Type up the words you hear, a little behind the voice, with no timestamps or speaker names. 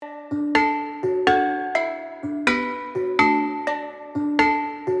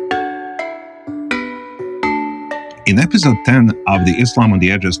In episode 10 of the Islam on the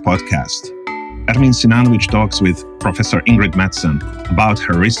Edges podcast, Ermin Sinanovic talks with Professor Ingrid Mattson about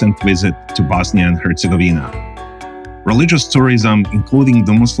her recent visit to Bosnia and Herzegovina. Religious tourism, including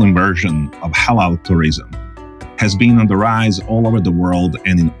the Muslim version of Halal tourism, has been on the rise all over the world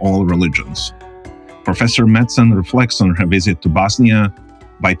and in all religions. Professor Mattson reflects on her visit to Bosnia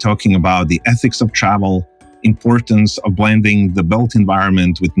by talking about the ethics of travel, importance of blending the built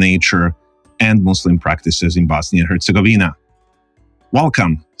environment with nature, and Muslim practices in Bosnia and Herzegovina.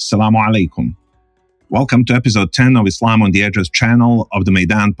 Welcome. Assalamu alaikum. Welcome to episode 10 of Islam on the Edges channel of the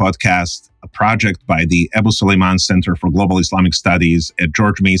Maydan Podcast, a project by the Abu Sulayman Center for Global Islamic Studies at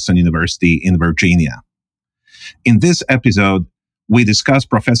George Mason University in Virginia. In this episode, we discuss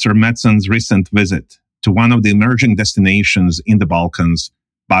Professor Mattson's recent visit to one of the emerging destinations in the Balkans,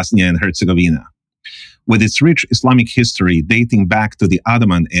 Bosnia and Herzegovina. With its rich Islamic history dating back to the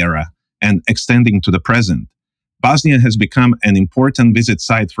Ottoman era and extending to the present, Bosnia has become an important visit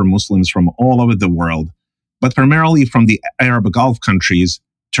site for Muslims from all over the world, but primarily from the Arab Gulf countries,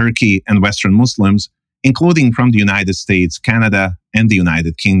 Turkey, and Western Muslims, including from the United States, Canada, and the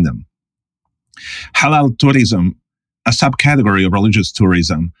United Kingdom. Halal tourism, a subcategory of religious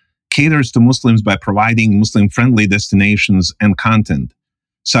tourism, caters to Muslims by providing Muslim-friendly destinations and content,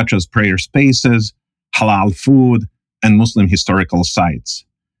 such as prayer spaces, halal food, and Muslim historical sites.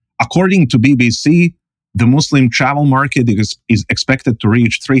 According to BBC, the Muslim travel market is expected to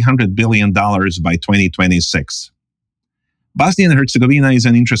reach $300 billion by 2026. Bosnia and Herzegovina is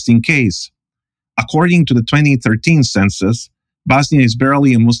an interesting case. According to the 2013 census, Bosnia is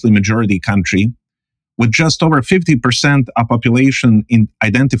barely a Muslim-majority country, with just over 50% of population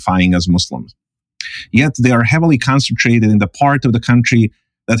identifying as Muslims. Yet they are heavily concentrated in the part of the country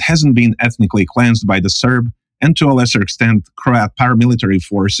that hasn't been ethnically cleansed by the Serb and to a lesser extent Croat paramilitary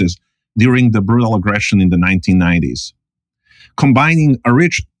forces during the brutal aggression in the 1990s. Combining a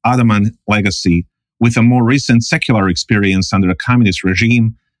rich Ottoman legacy with a more recent secular experience under a communist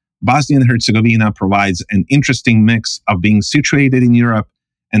regime, Bosnia and Herzegovina provides an interesting mix of being situated in Europe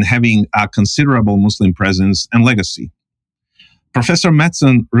and having a considerable Muslim presence and legacy. Professor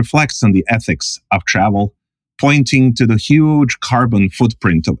Mattson reflects on the ethics of travel, pointing to the huge carbon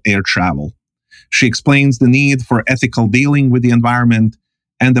footprint of air travel. She explains the need for ethical dealing with the environment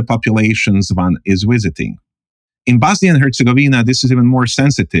and the populations one is visiting. In Bosnia and Herzegovina, this is even more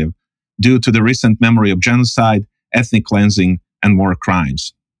sensitive due to the recent memory of genocide, ethnic cleansing, and war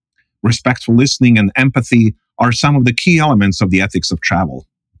crimes. Respectful listening and empathy are some of the key elements of the ethics of travel.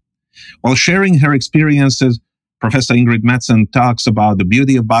 While sharing her experiences, Professor Ingrid Mattson talks about the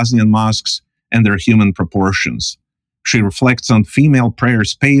beauty of Bosnian mosques and their human proportions. She reflects on female prayer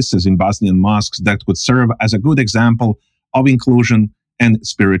spaces in Bosnian mosques that could serve as a good example of inclusion and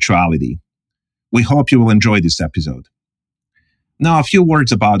spirituality. We hope you will enjoy this episode. Now, a few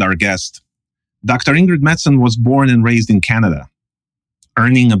words about our guest. Dr. Ingrid Mattson was born and raised in Canada,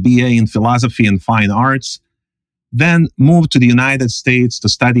 earning a BA in Philosophy and Fine Arts, then moved to the United States to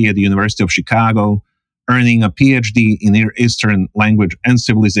study at the University of Chicago, earning a PhD in Near Eastern Language and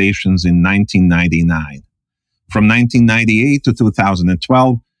Civilizations in 1999. From 1998 to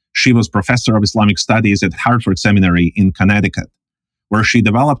 2012, she was Professor of Islamic Studies at Hartford Seminary in Connecticut, where she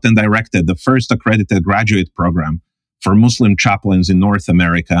developed and directed the first accredited graduate program for Muslim chaplains in North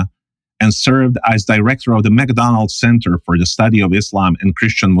America and served as director of the Maydan Center for the Study of Islam and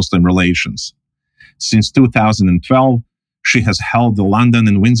Christian-Muslim Relations. Since 2012, she has held the London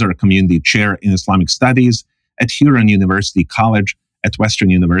and Windsor Community Chair in Islamic Studies at Huron University College at Western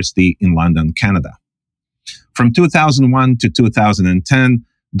University in London, Canada. From 2001 to 2010,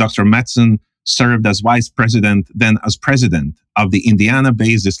 Dr. Mattson served as vice president, then as president of the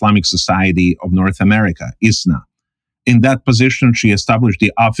Indiana-based Islamic Society of North America, ISNA. In that position, she established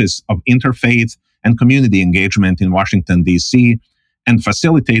the Office of Interfaith and Community Engagement in Washington, D.C., and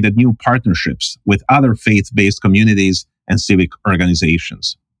facilitated new partnerships with other faith-based communities and civic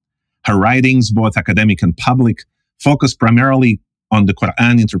organizations. Her writings, both academic and public, focus primarily on the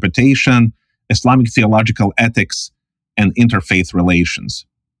Quran interpretation, Islamic theological ethics, and interfaith relations.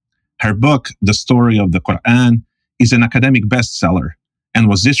 Her book, The Story of the Quran, is an academic bestseller and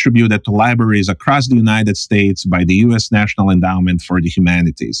was distributed to libraries across the United States by the U.S. National Endowment for the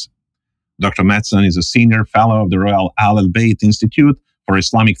Humanities. Dr. Mattson is a senior fellow of the Royal Al-Bayt Institute for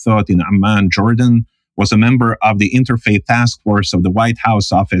Islamic Thought in Amman, Jordan, was a member of the Interfaith Task Force of the White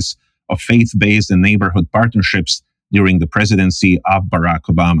House Office of Faith-Based and Neighborhood Partnerships during the presidency of Barack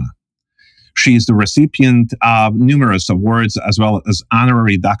Obama. She is the recipient of numerous awards as well as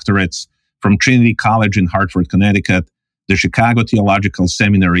honorary doctorates from Trinity College in Hartford, Connecticut, the Chicago Theological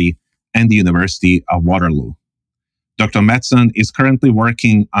Seminary, and the University of Waterloo. Dr. Mattson is currently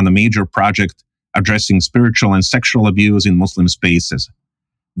working on a major project addressing spiritual and sexual abuse in Muslim spaces.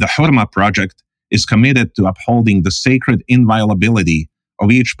 The Hurma project is committed to upholding the sacred inviolability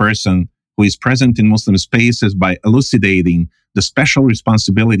of each person who is present in Muslim spaces by elucidating the special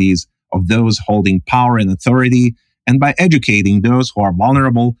responsibilities of those holding power and authority, and by educating those who are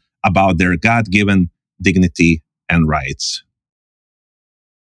vulnerable about their God-given dignity and rights.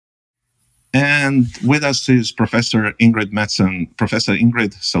 And with us is Professor Ingrid Mattson. Professor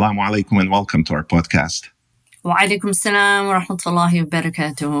Ingrid, Assalamu alaikum and welcome to our podcast. Wa alaikum salam wa rahmatullahi wa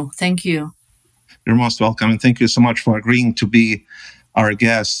barakatuh. Thank you. You're most welcome, and thank you so much for agreeing to be our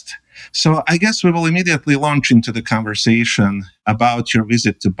guest. So I guess we will immediately launch into the conversation about your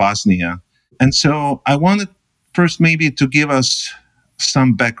visit to Bosnia. And so I wanted first maybe to give us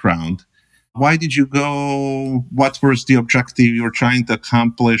some background. Why did you go? What was the objective you were trying to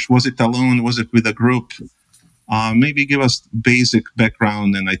accomplish? Was it alone? Was it with a group? Maybe give us basic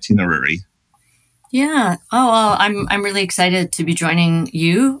background and itinerary. Yeah. Oh, well, I'm really excited to be joining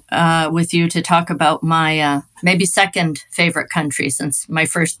you with you to talk about my maybe second favorite country, since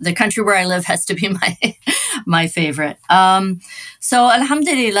the country where I live has to be my favorite. So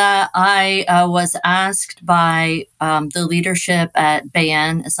Alhamdulillah, I was asked by the leadership at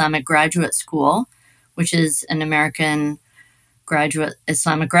Maydan Islamic Graduate School, which is an American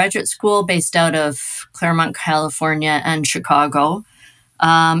Islamic graduate school based out of Claremont, California, and Chicago.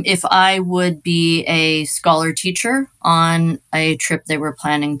 If I would be a scholar teacher on a trip they were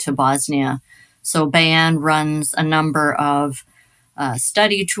planning to Bosnia. So Maydan runs a number of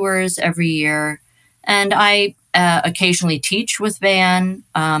study tours every year, and I occasionally teach with Maydan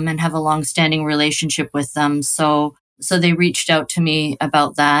and have a long-standing relationship with them. So they reached out to me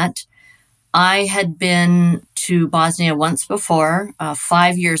about that. I had been to Bosnia once before,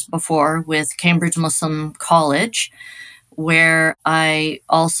 5 years before, with Cambridge Muslim College, where I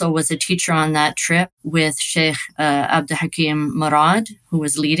also was a teacher on that trip with Sheikh Abdul Hakim Murad, who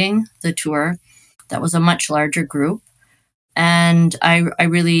was leading the tour. That was a much larger group. And I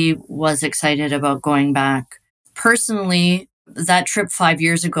really was excited about going back. Personally, that trip 5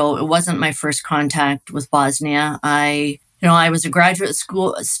 years ago, it wasn't my first contact with Bosnia. I was a graduate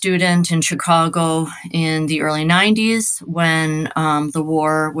school student in Chicago in the early 90s when the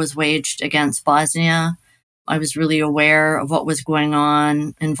war was waged against Bosnia. I was really aware of what was going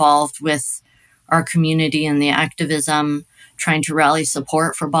on, involved with our community and the activism, trying to rally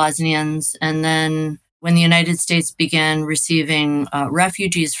support for Bosnians. And then when the United States began receiving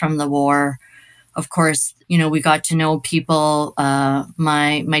refugees from the war, of course, we got to know people.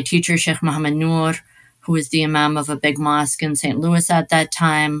 My teacher, Sheikh Mohammed Noor, who was the imam of a big mosque in St. Louis at that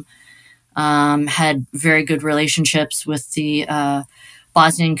time, had very good relationships with the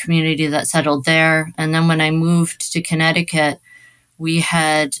Bosnian community that settled there. And then when I moved to Connecticut, we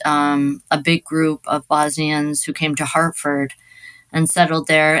had a big group of Bosnians who came to Hartford and settled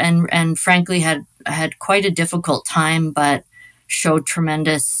there, and frankly had quite a difficult time, but showed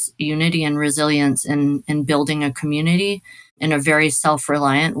tremendous unity and resilience in building a community in a very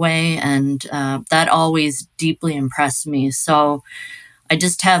self-reliant way. And that always deeply impressed me. So I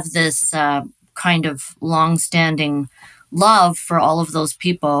just have this kind of long-standing love for all of those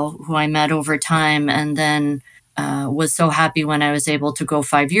people who I met over time, and then was so happy when I was able to go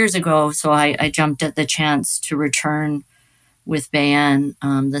 5 years ago. So I jumped at the chance to return with Maydan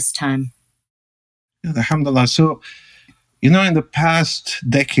this time. Yeah, alhamdulillah. So, in the past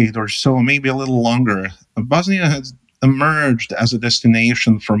decade or so, maybe a little longer, Bosnia has emerged as a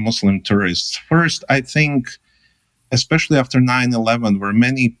destination for Muslim tourists. First, I think, especially after 9/11, where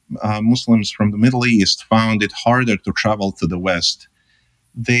many Muslims from the Middle East found it harder to travel to the West,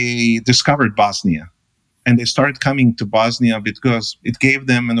 they discovered Bosnia. And they started coming to Bosnia because it gave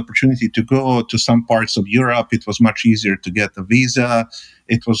them an opportunity to go to some parts of Europe. It was much easier to get a visa.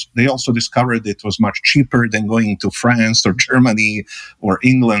 They also discovered it was much cheaper than going to France or Germany or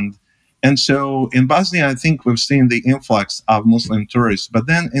England. And so in Bosnia, I think we've seen the influx of Muslim tourists. But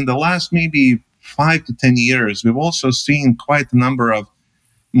then in the last maybe 5 to 10 years, we've also seen quite a number of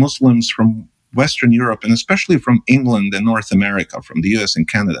Muslims from Western Europe, and especially from England and North America, from the US and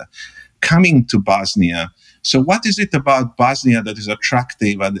Canada, coming to Bosnia. So what is it about Bosnia that is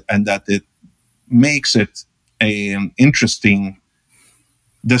attractive and that it makes it an interesting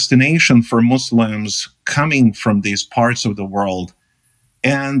destination for Muslims coming from these parts of the world?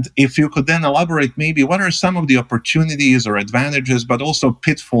 And if you could then elaborate, maybe what are some of the opportunities or advantages, but also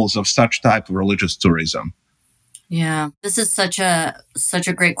pitfalls of such type of religious tourism? Yeah, this is such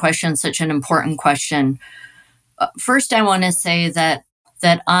a great question, such an important question. First, I want to say that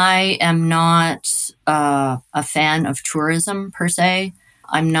that I am not a fan of tourism per se.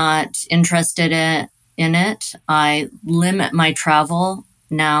 I'm not interested in it. I limit my travel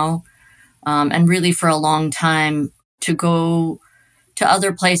now, and really for a long time, to go to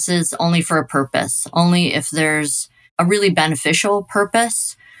other places only for a purpose, only if there's a really beneficial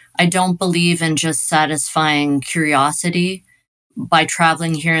purpose. I don't believe in just satisfying curiosity by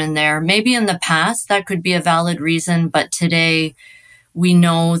traveling here and there. Maybe in the past that could be a valid reason, but today we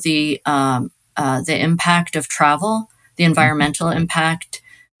know the impact of travel, the environmental impact,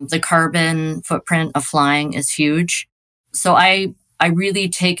 the carbon footprint of flying is huge. So I really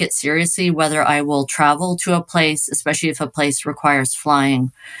take it seriously whether I will travel to a place, especially if a place requires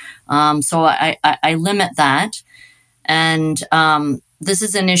flying. So I limit that. And this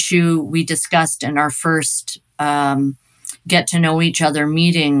is an issue we discussed in our first get to know each other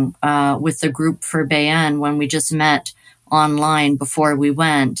meeting with the group for Bayan when we just met online before we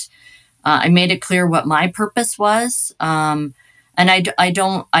went. I made it clear what my purpose was. And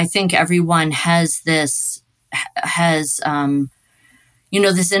I think everyone has this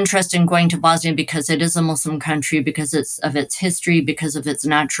interest in going to Bosnia because it is a Muslim country, because of its history, because of its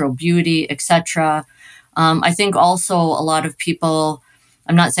natural beauty, etc. I think also a lot of people,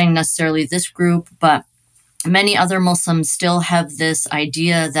 I'm not saying necessarily this group, but many other Muslims still have this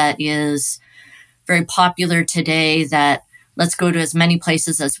idea that is very popular today, that let's go to as many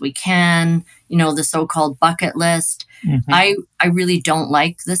places as we can, the so-called bucket list. Mm-hmm. I really don't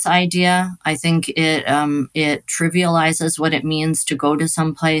like this idea. I think it trivializes what it means to go to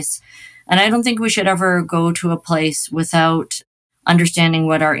some place. And I don't think we should ever go to a place without understanding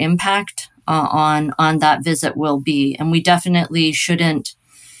what our impact on that visit will be. And we definitely shouldn't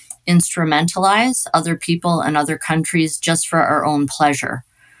instrumentalize other people and other countries just for our own pleasure,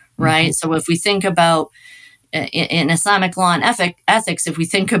 right? Mm-hmm. So if we think about, in Islamic law and ethics, if we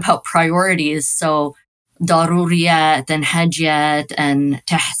think about priorities, so daruriyat and hajjat and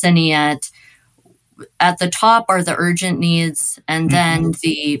tahsaniyat, at the top are the urgent needs, and then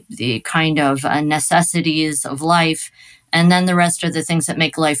the kind of necessities of life, and then the rest are the things that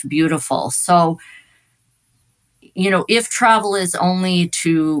make life beautiful. So, if travel is only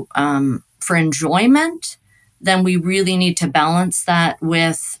for enjoyment, then we really need to balance that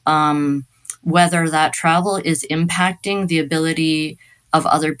with whether that travel is impacting the ability of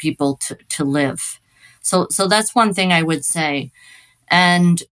other people to live. So that's one thing I would say.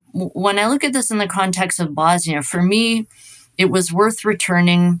 And when I look at this in the context of Bosnia, for me, it was worth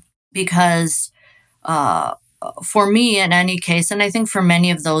returning because for me, in any case, and I think for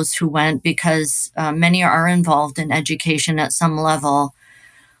many of those who went, because many are involved in education at some level,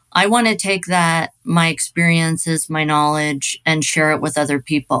 I want to take my experiences, my knowledge, and share it with other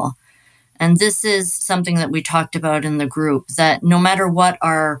people. And this is something that we talked about in the group, that no matter what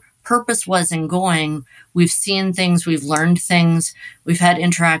our purpose was in going, we've seen things, we've learned things, we've had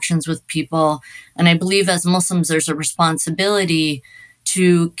interactions with people. And I believe as Muslims, there's a responsibility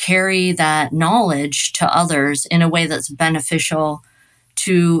to carry that knowledge to others in a way that's beneficial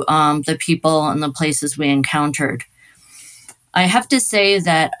to the people and the places we encountered. I have to say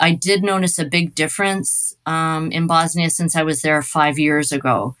that I did notice a big difference in Bosnia since I was there 5 years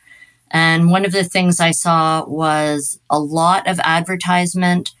ago. And one of the things I saw was a lot of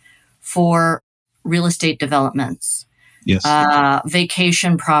advertisement for real estate developments, yes,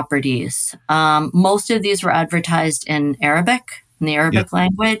 vacation properties. Most of these were advertised in the Arabic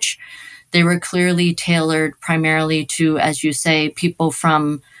language. They were clearly tailored primarily to, as you say, people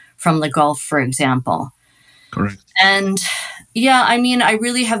from the Gulf, for example. Correct. And I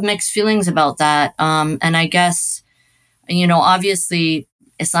really have mixed feelings about that. And I guess, obviously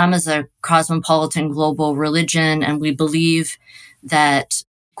Islam is a cosmopolitan global religion, and we believe that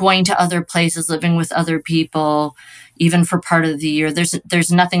going to other places, living with other people, even for part of the year,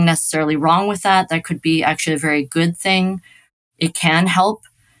 there's nothing necessarily wrong with that. That could be actually a very good thing. It can help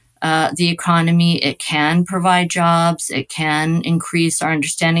the economy. It can provide jobs. It can increase our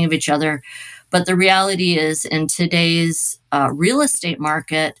understanding of each other. But the reality is, in today's real estate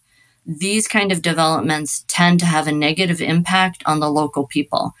market, these kind of developments tend to have a negative impact on the local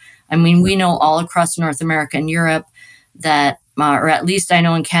people. I mean, we know all across North America and Europe that, or at least I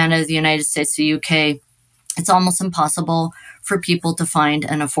know in Canada, the United States, the UK, it's almost impossible for people to find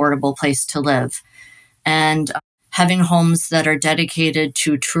an affordable place to live. And having homes that are dedicated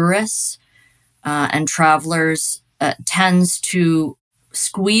to tourists and travelers tends to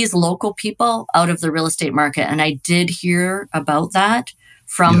squeeze local people out of the real estate market. And I did hear about that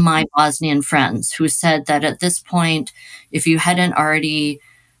from my Bosnian friends who said that at this point, if you didn't already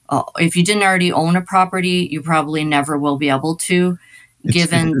own a property, you probably never will be able to.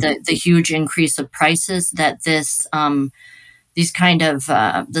 given the huge increase of prices that this these kind of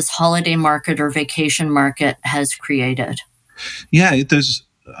this holiday market or vacation market has created. Yeah, it is.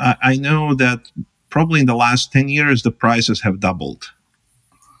 I know that probably in the last 10 years, the prices have doubled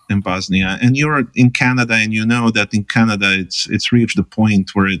in Bosnia. And you're in Canada, and you know that in Canada, it's reached the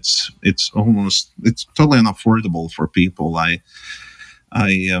point where it's totally unaffordable for people. I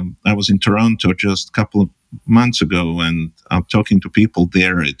was in Toronto just a couple of months ago, and I'm talking to people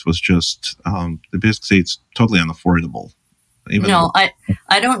there. It was just basically it's totally unaffordable.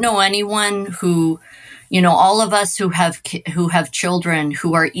 I don't know anyone who, all of us who have children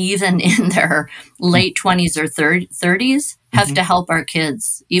who are even in their late 20s or 30s have to help our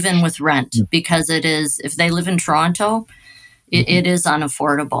kids even with rent, because it is, if they live in Toronto, it is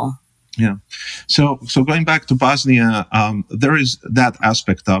unaffordable. Yeah. So going back to Bosnia, there is that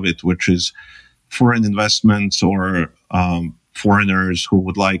aspect of it, which is foreign investments or foreigners who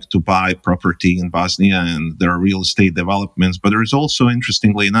would like to buy property in Bosnia, and there are real estate developments. But there is also,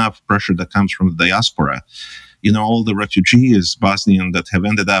 interestingly enough, pressure that comes from the diaspora. All the refugees, Bosnian, that have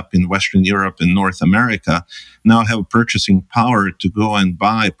ended up in Western Europe and North America now have purchasing power to go and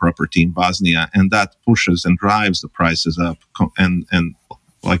buy property in Bosnia, and that pushes and drives the prices up, and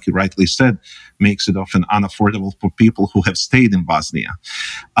like you rightly said, makes it often unaffordable for people who have stayed in Bosnia.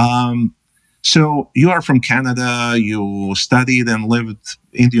 So you are from Canada, you studied and lived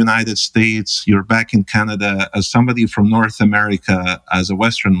in the United States, you're back in Canada. As somebody from North America, as a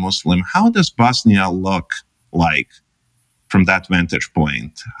Western Muslim, how does Bosnia look like from that vantage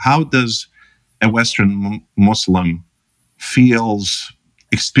point? How does a Western Muslim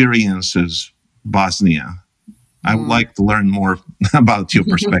experiences Bosnia? I would like to learn more about your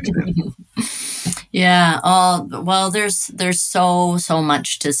perspective. Yeah. Well, there's so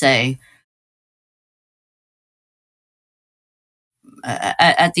much to say.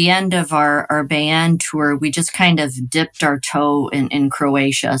 At the end of our Maydan tour, we just kind of dipped our toe in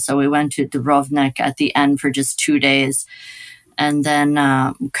Croatia. So we went to Dubrovnik at the end for just 2 days. And then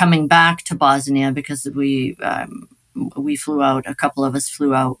coming back to Bosnia, because we flew out, a couple of us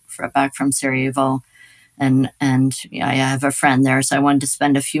flew out back from Sarajevo. And I have a friend there, so I wanted to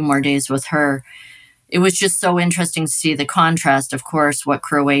spend a few more days with her. It was just so interesting to see the contrast, of course, what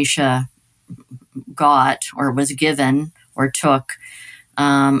Croatia got or was given or took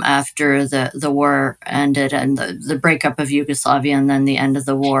after the war ended, and the breakup of Yugoslavia, and then the end of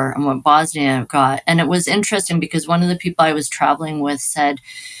the war, and what Bosnia got. And it was interesting because one of the people I was traveling with said,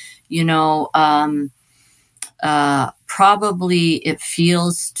 probably it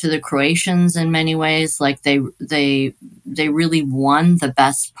feels to the Croatians in many ways like they really won the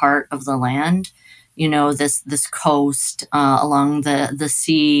best part of the land. This coast along the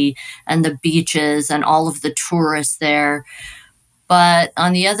sea and the beaches and all of the tourists there. But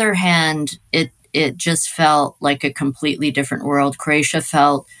on the other hand, it just felt like a completely different world. Croatia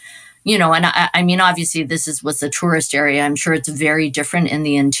felt, and I mean, obviously this was a tourist area. I'm sure it's very different in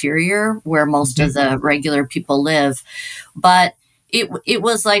the interior where most of the regular people live. But it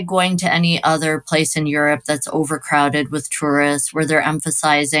was like going to any other place in Europe that's overcrowded with tourists, where they're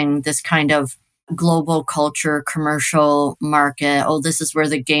emphasizing this kind of global culture, commercial market. Oh, this is where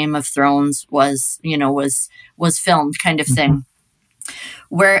the Game of Thrones was filmed, kind of thing.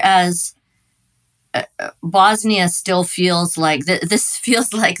 Whereas Bosnia still feels like this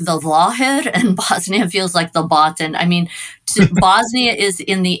feels like the Lahir, and Bosnia feels like the Batin. I mean, Bosnia is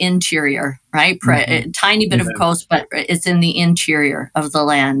in the interior, right? A tiny bit of coast, but it's in the interior of the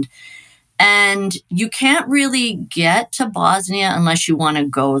land. And you can't really get to Bosnia unless you want to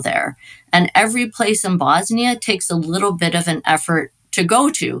go there. And every place in Bosnia takes a little bit of an effort to go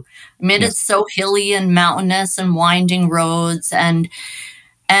to. I mean, it's so hilly and mountainous and winding roads, and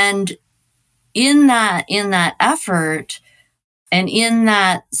in that effort, and in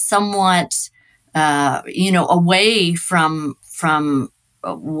that somewhat, away from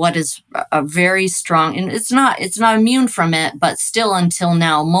what is a very strong, and it's not immune from it, but still until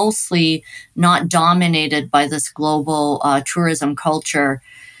now, mostly not dominated by this global tourism culture.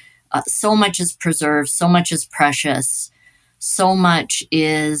 So much is preserved, so much is precious, so much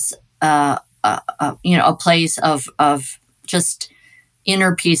is a place of just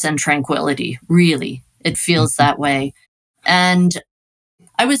inner peace and tranquility. Really, it feels that way. And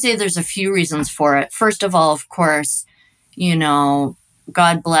I would say there's a few reasons for it. First of all, of course,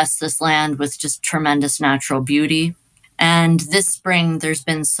 God bless this land with just tremendous natural beauty. And this spring, there's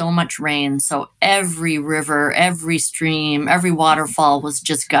been so much rain. So every river, every stream, every waterfall was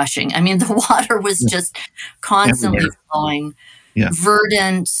just gushing. I mean, the water was just constantly flowing. Yeah.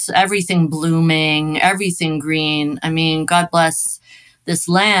 Verdant, everything blooming, everything green. I mean, God bless this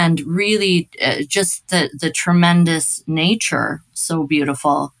land, really just the tremendous nature, so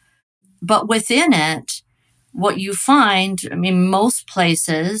beautiful. But within it, what you find, I mean, most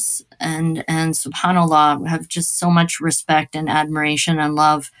places, and subhanAllah, have just so much respect and admiration and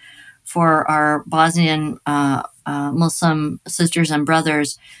love for our Bosnian Muslim sisters and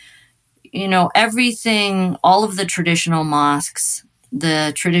brothers. Everything, all of the traditional mosques,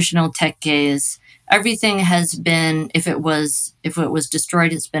 the traditional tekke's, everything has been, if it was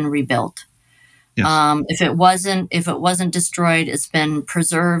destroyed, it's been rebuilt. Yes. If it wasn't destroyed, it's been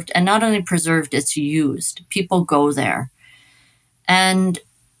preserved, and not only preserved, it's used. People go there, and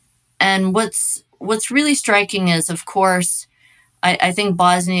what's really striking is, of course, I think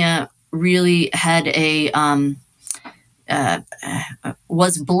Bosnia really had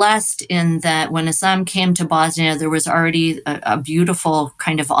was blessed in that when Islam came to Bosnia, there was already a beautiful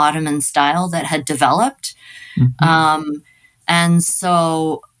kind of Ottoman style that had developed, and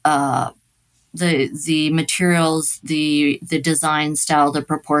so. The materials, the design style, the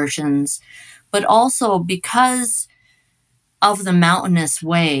proportions, but also because of the mountainous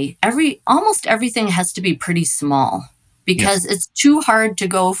way, almost everything has to be pretty small, because it's too hard to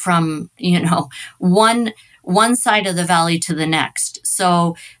go from one side of the valley to the next.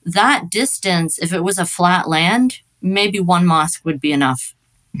 So that distance, if it was a flat land, maybe one mosque would be enough.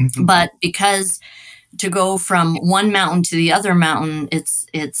 But because to go from one mountain to the other mountain, it's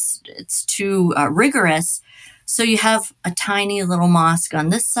too rigorous. So you have a tiny little mosque on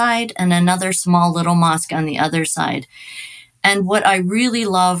this side and another small little mosque on the other side. And what I really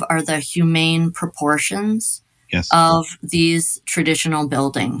love are the humane proportions of these traditional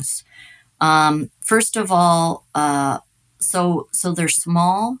buildings. First of all, so they're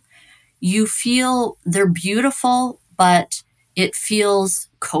small. You feel they're beautiful, but it feels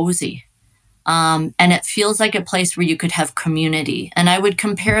cozy. And it feels like a place where you could have community. And I would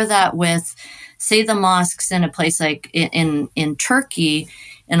compare that with, say, the mosques in a place like in Turkey,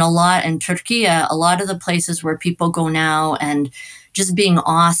 in Turkey, a lot of the places where people go now and just being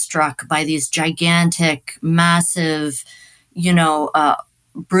awestruck by these gigantic, massive,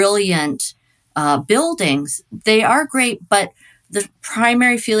 brilliant buildings. They are great, but the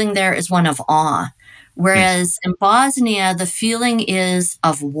primary feeling there is one of awe. Whereas in Bosnia, the feeling is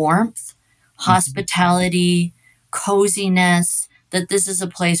of warmth, hospitality, coziness, that this is a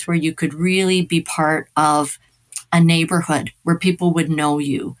place where you could really be part of a neighborhood where people would know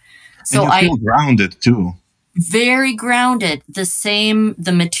you. So and you feel grounded too. Very grounded.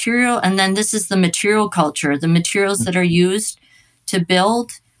 The material, and then this is the material culture. The materials that are used to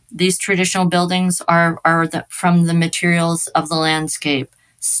build these traditional buildings are from the materials of the landscape: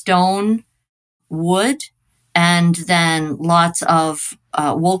 stone, wood, and then lots of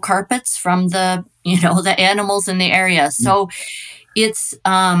wool carpets from the animals in the area. So it's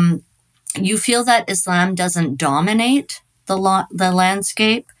you feel that Islam doesn't dominate the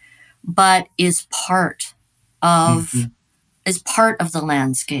landscape, but is part of the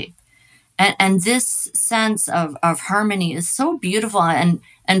landscape. And this sense of harmony is so beautiful.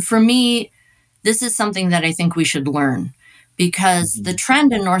 And for me, this is something that I think we should learn, because the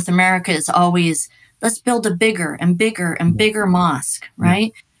trend in North America is always, let's build a bigger and bigger and bigger mosque,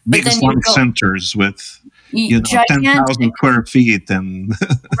 right? Big Islamic centers with 10,000 square feet and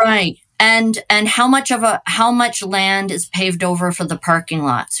right. And how much land is paved over for the parking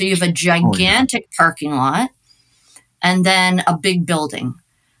lot? So you have a gigantic parking lot and then a big building.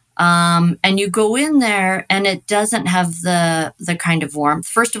 And you go in there and it doesn't have the kind of warmth.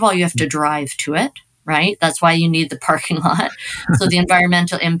 First of all, you have to drive to it, right? That's why you need the parking lot. So the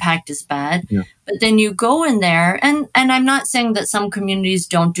environmental impact is bad. Yeah. But then you go in there, and I'm not saying that some communities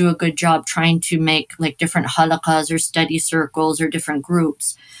don't do a good job trying to make like different halakas or study circles or different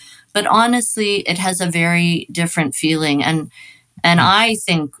groups. But honestly, it has a very different feeling. And I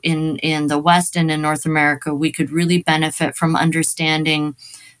think in the West and in North America, we could really benefit from understanding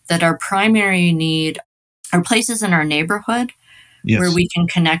that our primary need are places in our neighborhood where we can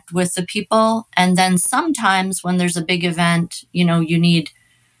connect with the people. And then sometimes when there's a big event, you need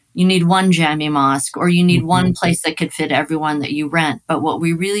one Jami mosque, or you need one place that could fit everyone that you rent. But what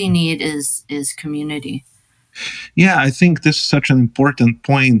we really need is community. Yeah, I think this is such an important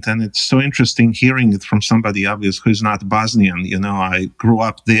point, and it's so interesting hearing it from somebody obvious who's not Bosnian. I grew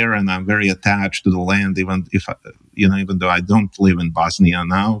up there, and I'm very attached to the land, even though I don't live in Bosnia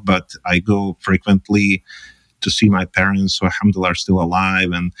now, but I go frequently to see my parents, who alhamdulillah are still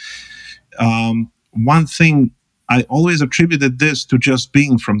alive. And one thing, I always attributed this to just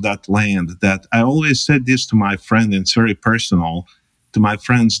being from that land, that I always said this to my friend, and it's very personal, to my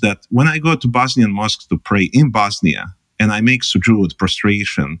friends, that when I go to Bosnian mosques to pray in Bosnia, and I make sujood,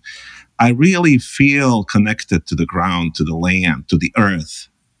 prostration, I really feel connected to the ground, to the land, to the earth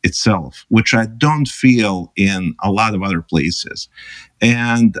itself, which I don't feel in a lot of other places.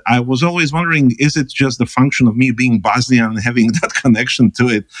 And I was always wondering, is it just the function of me being Bosnian and having that connection to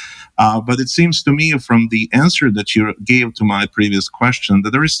it? But it seems to me from the answer that you gave to my previous question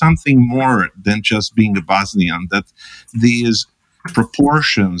that there is something more than just being a Bosnian, that these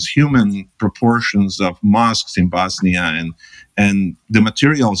proportions, human proportions of mosques in Bosnia and the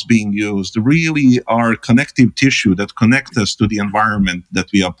materials being used really are connective tissue that connect us to the environment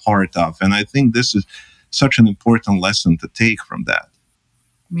that we are part of. And I think this is such an important lesson to take from that.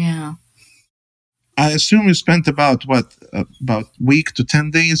 Yeah. I assume you spent about week to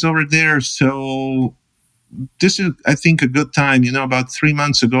 10 days over there. So this is, I think, a good time. About 3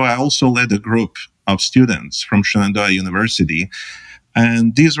 months ago, I also led a group of students from Shenandoah University.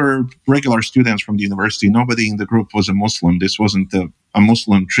 And these were regular students from the university. Nobody in the group was a Muslim. This wasn't a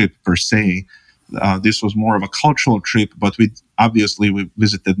Muslim trip per se. This was more of a cultural trip, but we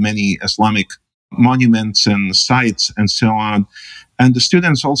visited many Islamic monuments and sites and so on. And the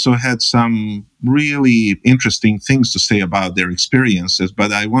students also had some really interesting things to say about their experiences.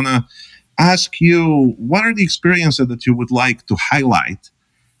 But I want to ask you, what are the experiences that you would like to highlight?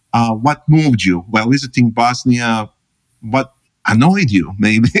 What moved you while visiting Bosnia? What annoyed you,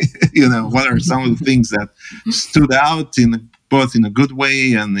 maybe? What are some of the things that stood out both in a good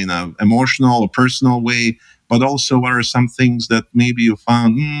way and in an emotional or personal way? But also, what are some things that maybe you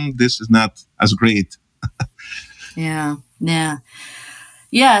found, this is not as great? Yeah.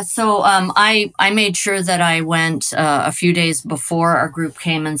 So I made sure that I went a few days before our group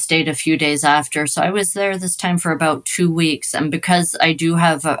came and stayed a few days after. So I was there this time for about 2 weeks. And because I do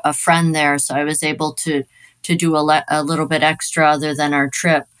have a friend there, so I was able to do a little bit extra other than our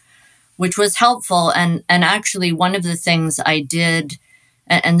trip, which was helpful. And actually, one of the things I did,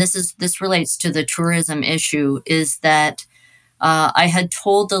 and this relates to the tourism issue, is that I had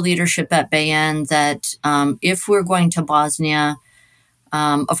told the leadership at Maydan that if we're going to Bosnia,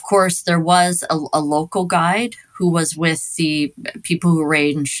 of course, there was a local guide who was with the people who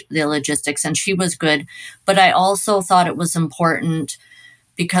arranged the logistics, and she was good. But I also thought it was important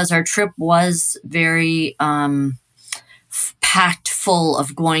because our trip was very packed full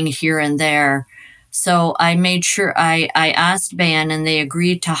of going here and there. So I made sure I asked Maydan, and they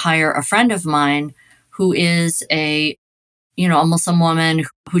agreed to hire a friend of mine who is a Muslim woman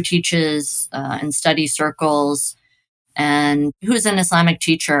who teaches in study circles and who's an Islamic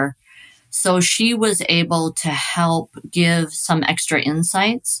teacher. So she was able to help give some extra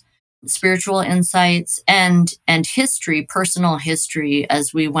insights, spiritual insights, and history, personal history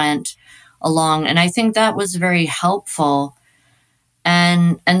as we went along. And I think that was very helpful.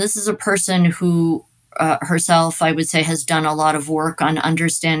 And this is a person who herself, I would say, has done a lot of work on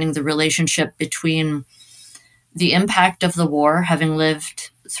understanding the relationship between the impact of the war, having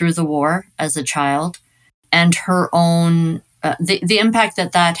lived through the war as a child, and her own, the impact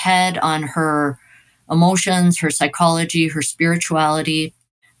that had on her emotions, her psychology, her spirituality.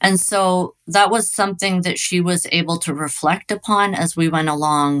 And so that was something that she was able to reflect upon as we went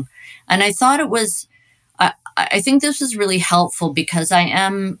along. And I thought I think this was really helpful because I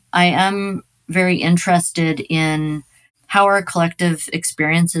am very interested in how our collective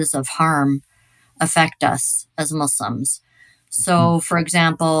experiences of harm affect us as Muslims. So, for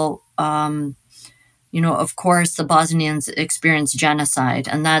example, of course, the Bosnians experienced genocide,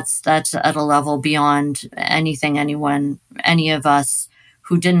 and that's at a level beyond any of us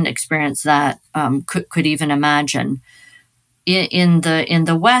who didn't experience that could even imagine. In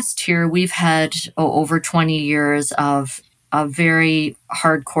the West here, we've had over 20 years of very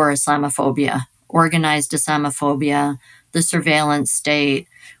hardcore Islamophobia, organized Islamophobia, the surveillance state.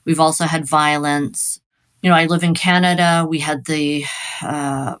 We've also had violence. I live in Canada. We had the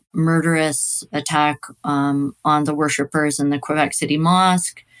murderous attack on the worshippers in the Quebec City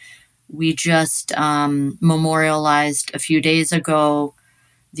Mosque. We just memorialized a few days ago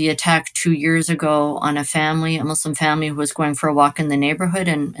the attack 2 years ago on a Muslim family who was going for a walk in the neighborhood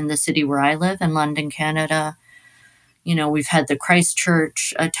in the city where I live in London, Canada. We've had the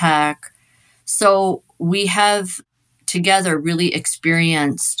Christchurch attack. So we have together really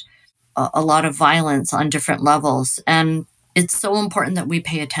experienced a lot of violence on different levels. And it's so important that we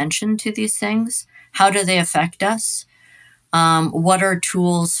pay attention to these things. How do they affect us? What are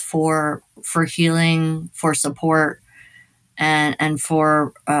tools for healing, for support, and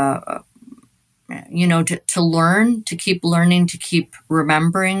for to learn, to keep learning, to keep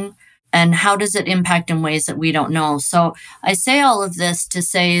remembering, and how does it impact in ways that we don't know? So I say all of this to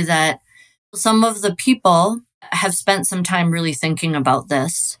say that some of the people have spent some time really thinking about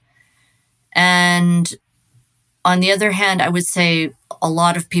this. And on the other hand, I would say a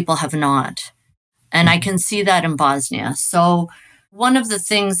lot of people have not. And I can see that in Bosnia. So one of the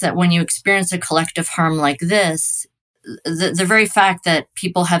things that when you experience a collective harm like this, the very fact that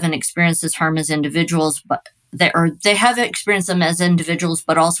people haven't experienced this harm as individuals, but they have experienced them as individuals,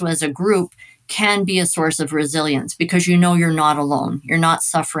 but also as a group, can be a source of resilience because you know you're not alone. You're not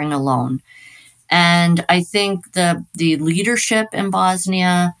suffering alone. And I think the leadership in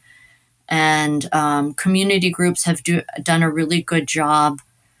Bosnia and community groups have done a really good job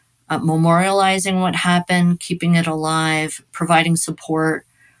memorializing what happened, keeping it alive, providing support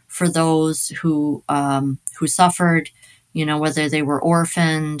for those who suffered, whether they were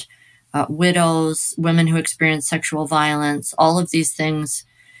orphaned, widows, women who experienced sexual violence, all of these things.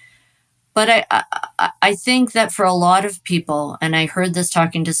 But I think that for a lot of people, and I heard this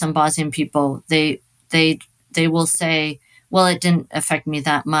talking to some Bosnian people, they will say, well, it didn't affect me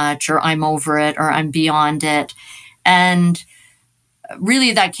that much, or I'm over it, or I'm beyond it. And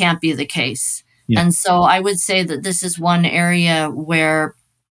really, that can't be the case. Yeah. And so I would say that this is one area where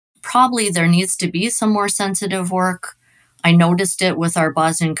probably there needs to be some more sensitive work. I noticed it with our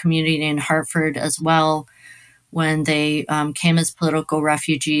Bosnian community in Hartford as well. When they came as political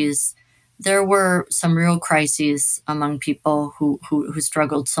refugees, there were some real crises among people who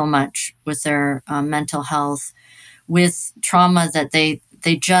struggled so much with their mental health, with trauma that they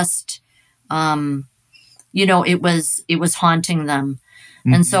just, it was haunting them.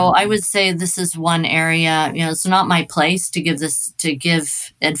 Mm-hmm. And so I would say this is one area, it's not my place to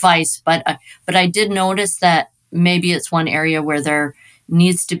give advice, but I did notice that maybe it's one area where there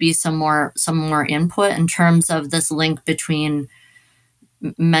needs to be some more input in terms of this link between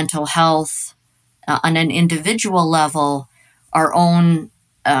mental health on an individual level, our own,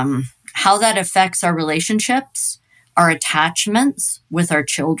 how that affects our relationships, our attachments with our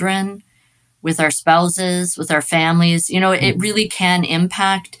children, with our spouses, with our families. It really can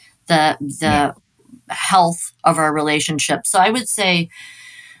impact the health of our relationships. So I would say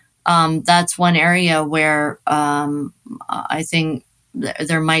that's one area where I think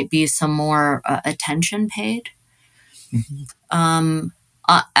there might be some more attention paid. Mm-hmm.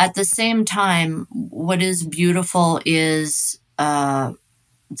 At the same time, what is beautiful is the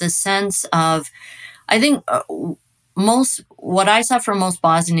sense of, I think what I saw from most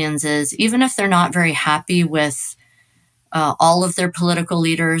Bosnians is, even if they're not very happy with all of their political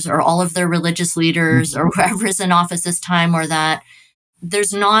leaders or all of their religious leaders or whoever is in office this time or that,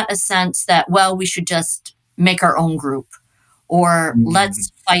 there's not a sense that, well, we should just make our own group or let's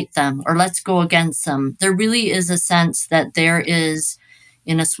fight them or let's go against them. There really is a sense that there is,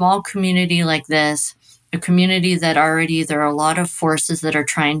 in a small community like this, a community that already there are a lot of forces that are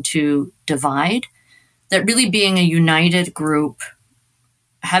trying to divide, that really being a united group,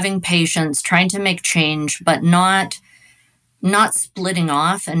 having patience, trying to make change, but not splitting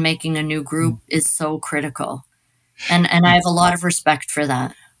off and making a new group is so critical. And I have a lot of respect for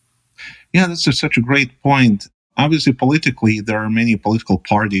that. Yeah, that's such a great point. Obviously, politically, there are many political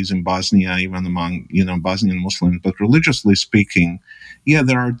parties in Bosnia, even among, Bosnian Muslims. But religiously speaking,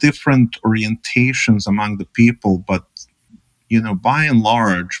 there are different orientations among the people. But, by and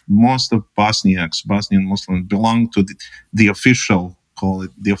large, most of Bosnian Muslims belong to the official, call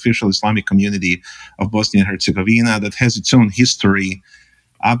it the official Islamic community of Bosnia and Herzegovina that has its own history,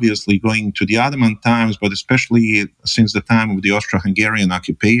 obviously going to the Ottoman times, but especially since the time of the Austro-Hungarian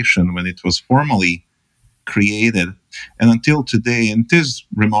occupation when it was formally created and until today. And it is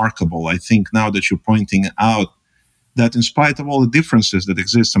remarkable, I think, now that you're pointing out that in spite of all the differences that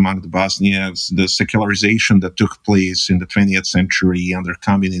exist among the Bosniaks, the secularization that took place in the 20th century under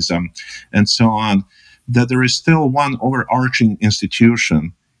communism and so on, that there is still one overarching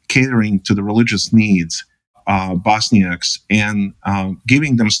institution catering to the religious needs of Bosniaks and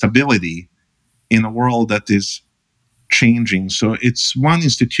giving them stability in a world that is changing. So it's one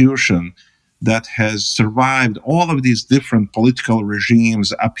institution that has survived all of these different political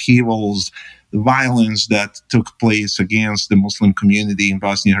regimes, upheavals, violence that took place against the Muslim community in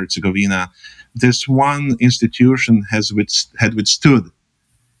Bosnia and Herzegovina. This one institution had withstood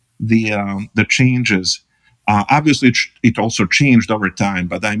the changes. Obviously, it also changed over time,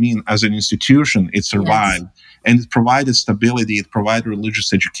 but I mean, as an institution, it survived. Yes. And it provided stability, it provided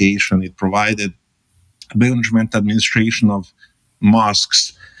religious education, it provided management administration of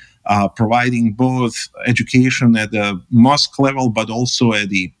mosques, providing both education at the mosque level, but also at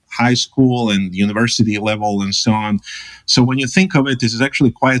the high school and university level and so on. So when you think of it, this is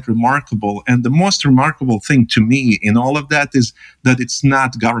actually quite remarkable. And the most remarkable thing to me in all of that is that it's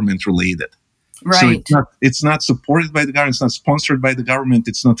not government related. So Right. it's not supported by the government, it's not sponsored by the government,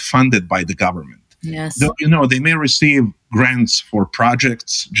 it's not funded by the government. Yes. Though, they may receive grants for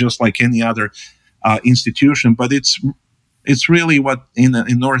projects just like any other institution, but it's really what in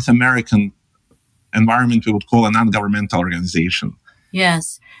North American environment we would call a non-governmental organization.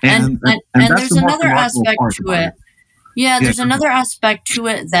 Yes. And that's there's the most another remarkable aspect part to about it. it. Yeah, Yeah, there's another aspect to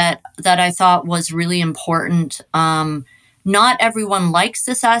it that I thought was really important. Not everyone likes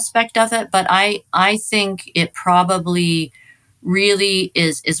this aspect of it, but I think it probably really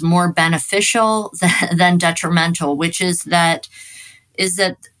is more beneficial than detrimental, which is that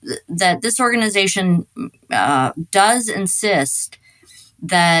this organization does insist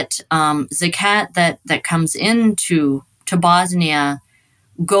that zakat that comes into Bosnia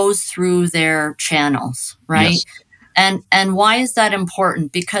goes through their channels, right? yes. And why is that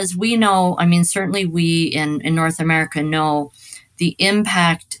important? Because we know, I mean, certainly we in North America know the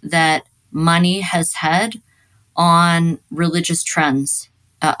impact that money has had on religious trends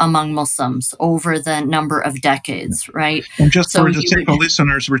among Muslims over the number of decades, right? And just So for the sake of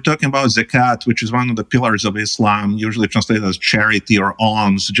listeners, we're talking about zakat, which is one of the pillars of Islam, usually translated as charity or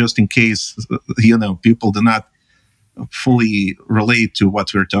alms, just in case, people do not fully relate to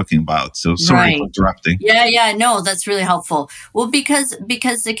what we're talking about. So sorry for interrupting. Yeah, no, that's really helpful. Well, because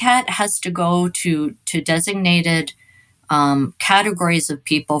zakat has to go to designated categories of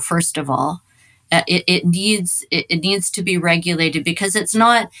people, first of all. It needs to be regulated because it's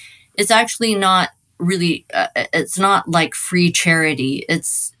actually not really it's not like free charity.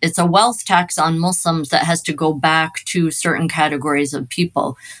 It's a wealth tax on Muslims that has to go back to certain categories of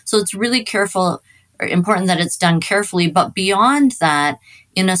people. So it's really important that it's done carefully. But beyond that,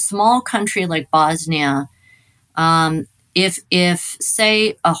 in a small country like Bosnia, if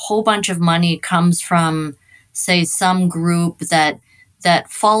say a whole bunch of money comes from, say, some group that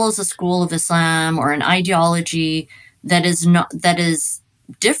follows a school of Islam or an ideology that is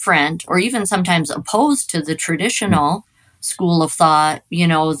different or even sometimes opposed to the traditional school of thought,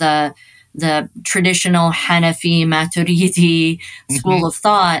 the traditional Hanafi Maturidi school of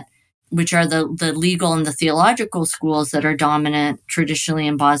thought, which are the legal and the theological schools that are dominant traditionally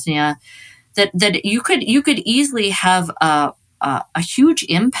in Bosnia, that you could easily have a huge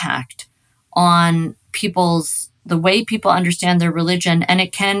impact on the way people understand their religion. And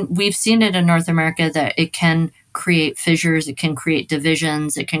we've seen it in North America that it can create fissures, it can create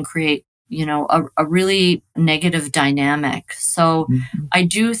divisions, it can create, a really negative dynamic. So I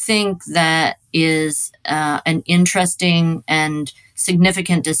do think that is an interesting and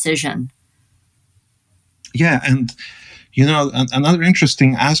significant decision. Yeah, and another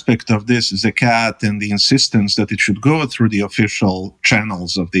interesting aspect of this zakat and the insistence that it should go through the official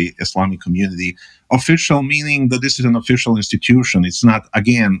channels of the Islamic community. Official meaning that this is an official institution. It's not,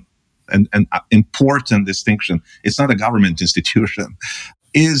 again, an important distinction. It's not a government institution.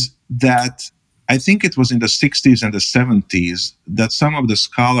 Is that I think it was in the 60s and the 70s that some of the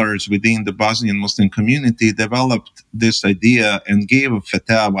scholars within the Bosnian Muslim community developed this idea and gave a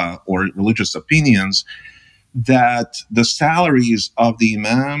fatwa or religious opinions that the salaries of the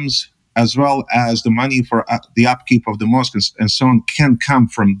imams, as well as the money for the upkeep of the mosques and so on, can come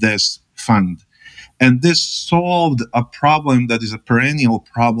from this fund. And this solved a problem that is a perennial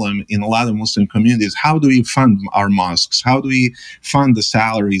problem in a lot of Muslim communities. How do we fund our mosques? How do we fund the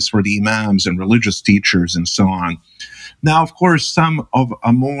salaries for the imams and religious teachers and so on? Now, of course, some of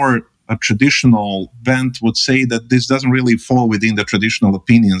a more traditional bent would say that this doesn't really fall within the traditional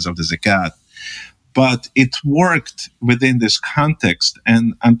opinions of the zakat. But it worked within this context.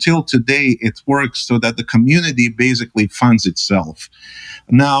 And until today, it works so that the community basically funds itself.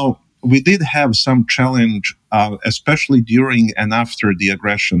 Now, we did have some challenge, especially during and after the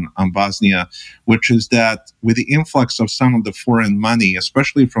aggression on Bosnia, which is that with the influx of some of the foreign money,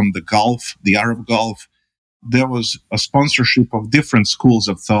 especially from the Gulf, the Arab Gulf, there was a sponsorship of different schools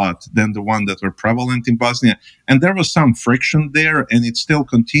of thought than the one that were prevalent in Bosnia. And there was some friction there, and it still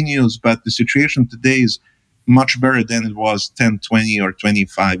continues, but the situation today is much better than it was 10, 20, or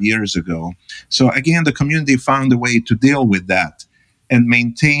 25 years ago. So again, the community found a way to deal with that and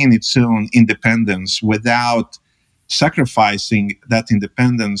maintain its own independence without sacrificing that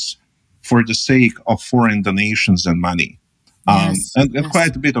independence for the sake of foreign donations and money. Yes.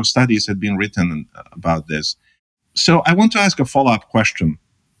 Quite a bit of studies have been written about this. So I want to ask a follow-up question.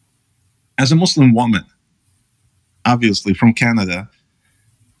 As a Muslim woman, obviously from Canada,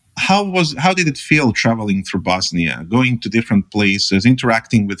 how did it feel traveling through Bosnia, going to different places,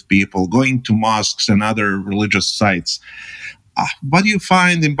 interacting with people, going to mosques and other religious sites? What do you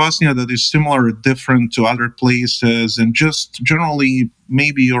find in Bosnia that is similar or different to other places, and just generally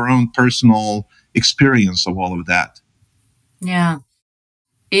maybe your own personal experience of all of that? Yeah.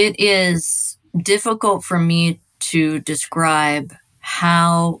 It is difficult for me to describe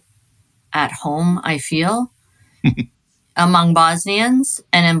how at home I feel among Bosnians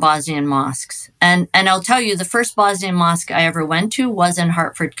and in Bosnian mosques. And I'll tell you, the first Bosnian mosque I ever went to was in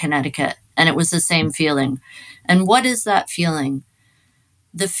Hartford, Connecticut, and it was the same feeling. And what is that feeling?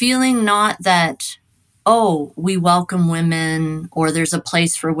 The feeling not that, oh, we welcome women or there's a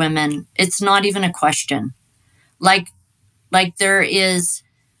place for women. It's not even a question. Like there is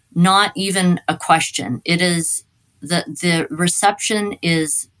not even a question. It is the reception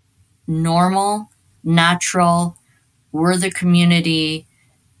is normal, natural. We're the community,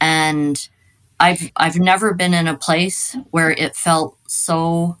 and I've never been in a place where it felt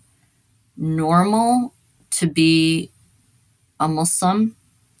so normal to be a Muslim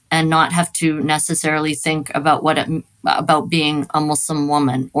and not have to necessarily think about about being a Muslim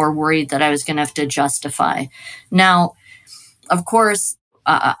woman or worried that I was going to have to justify. Now, of course,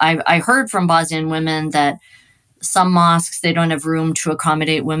 I heard from Bosnian women that some mosques, they don't have room to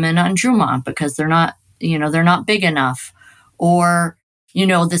accommodate women on Jumu'ah because they're not big enough. Or,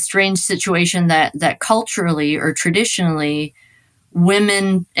 the strange situation that culturally or traditionally,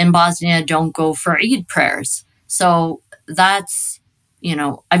 women in Bosnia don't go for Eid prayers. So that's,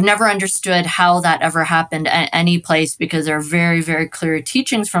 I've never understood how that ever happened at any place, because there are very, very clear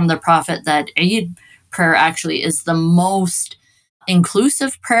teachings from the Prophet that Eid prayer actually is the most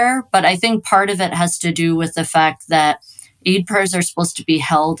inclusive prayer. But I think part of it has to do with the fact that Eid prayers are supposed to be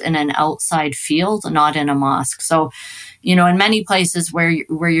held in an outside field, not in a mosque. So, in many places where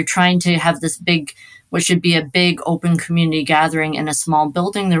you're trying to have this big, what should be a big open community gathering in a small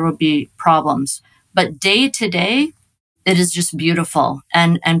building, there will be problems. But day to day, it is just beautiful.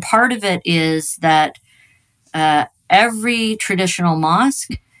 And part of it is that every traditional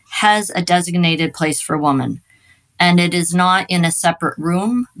mosque has a designated place for women. And it is not in a separate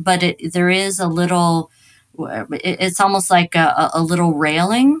room, but there is a little, it's almost like a little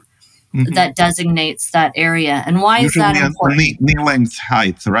railing that designates that area. And why Usually is that important? knee-length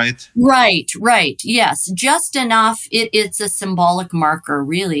height, right? Right. Yes, just enough. It's a symbolic marker,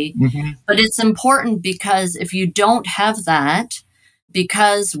 really. But it's important because if you don't have that,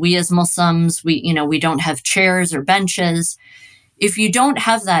 because we as Muslims, we don't have chairs or benches. If you don't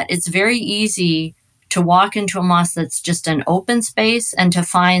have that, it's very easy to walk into a mosque that's just an open space and to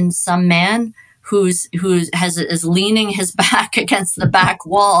find some man is leaning his back against the back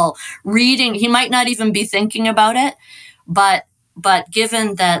wall, reading. He might not even be thinking about it, but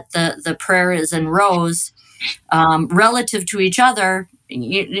given that the prayer is in rows, relative to each other,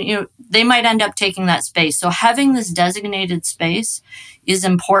 they might end up taking that space. So having this designated space is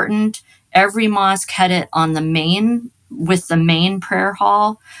important. Every mosque had it on the main prayer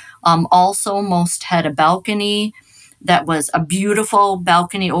hall. Also, most had a balcony that was a beautiful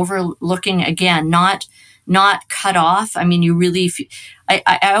balcony overlooking, again, not cut off. I mean, you really,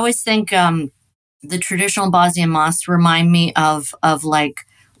 I always think the traditional Bosnian mosques remind me of like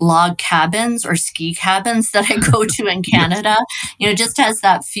log cabins or ski cabins that I go to in Canada. It just has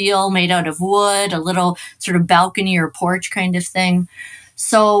that feel, made out of wood, a little sort of balcony or porch kind of thing.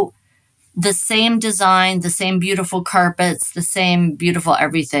 So the same design, the same beautiful carpets, the same beautiful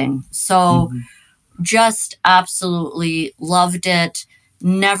everything. So just absolutely loved it.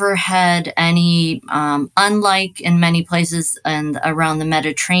 Never had any, unlike in many places and around the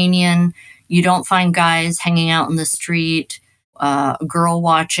Mediterranean, you don't find guys hanging out in the street, girl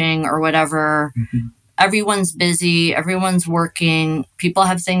watching or whatever. Everyone's busy, everyone's working, people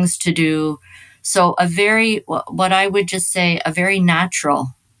have things to do. So what I would just say, a very natural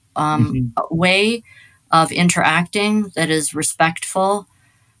way of interacting that is respectful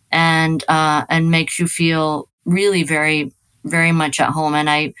and makes you feel really very, very much at home.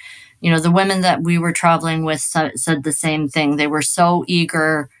 And the women that we were traveling with said the same thing. They were so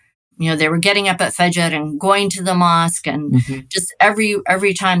eager. They were getting up at Fajr and going to the mosque, and just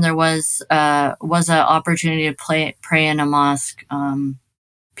every time there was an opportunity to pray in a mosque.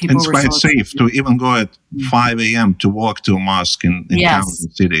 People it's were quite so safe to even go at 5 a.m. to walk to a mosque in towns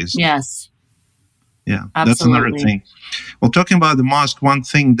and cities. Yes. Yeah, absolutely. That's another thing. Well, talking about the mosque, one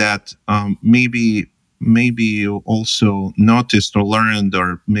thing that maybe you also noticed or learned,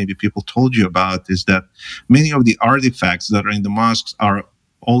 or maybe people told you about, is that many of the artifacts that are in the mosques are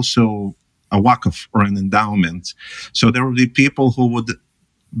also a waqf or an endowment. So there will be people who would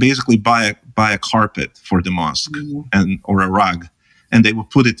basically buy a carpet for the mosque or a rug, and they would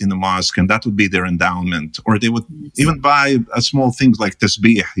put it in the mosque, and that would be their endowment. Or they would even buy small things like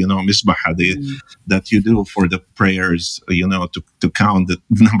tasbih, misbah, that you do for the prayers, to count the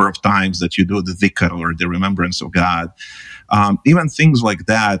number of times that you do the dhikr or the remembrance of God. Even things like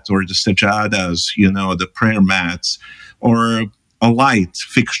that, or the sajadas, the prayer mats, or a light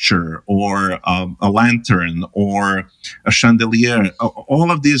fixture, or a lantern, or a chandelier. All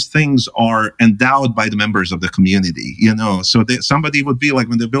of these things are endowed by the members of the community, So somebody would be like,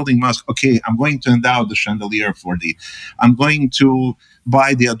 when they're building mosque, okay, I'm going to endow the chandelier I'm going to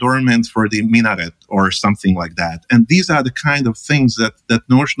buy the adornment for the minaret or something like that. And these are the kind of things that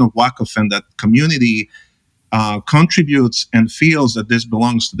notion of waqf and that community contributes and feels that this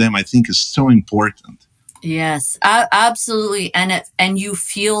belongs to them, I think is so important. Yes, absolutely. And you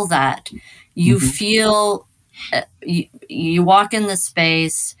feel that. You feel, you walk in the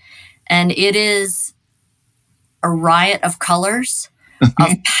space, and it is a riot of colors,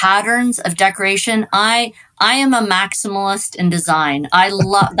 of patterns, of decoration. I am a maximalist in design.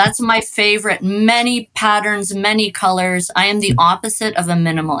 That's my favorite. Many patterns, many colors. I am the opposite of a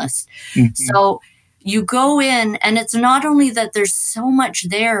minimalist. So you go in, and it's not only that there's so much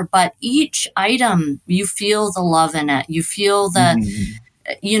there, but each item, you feel the love in it. You feel the,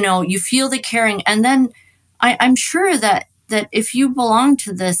 you feel the caring. And then I'm sure that if you belong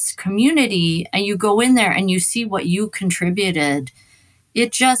to this community and you go in there and you see what you contributed,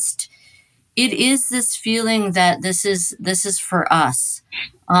 it is this feeling that this is for us.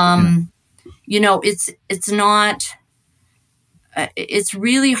 It's not. It's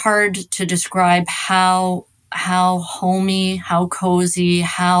really hard to describe how homey, how cozy,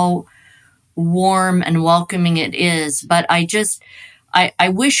 how warm and welcoming it is. But I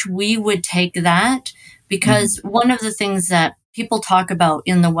wish we would take that, because one of the things that people talk about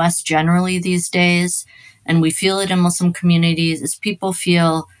in the West generally these days, and we feel it in Muslim communities, is people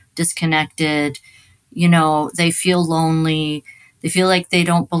feel disconnected. They feel lonely. They feel like they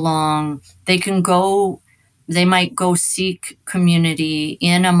don't belong. They might go seek community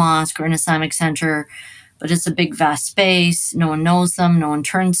in a mosque or an Islamic center, but it's a big, vast space. No one knows them. No one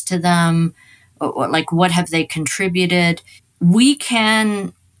turns to them. Like, what have they contributed? We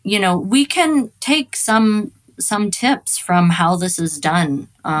can take some tips from how this is done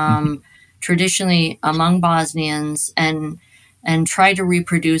traditionally among Bosnians, and try to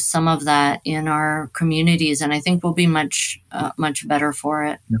reproduce some of that in our communities. And I think we'll be much better for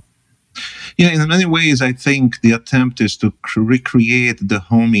it. Yeah, in many ways, I think the attempt is to recreate the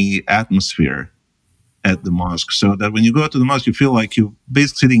homey atmosphere at the mosque, so that when you go to the mosque, you feel like you're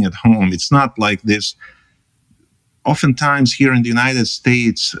basically sitting at home. It's not like this. Oftentimes here in the United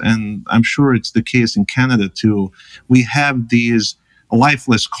States, and I'm sure it's the case in Canada too, we have these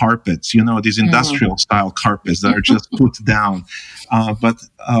lifeless carpets, these industrial style carpets that are just put down. But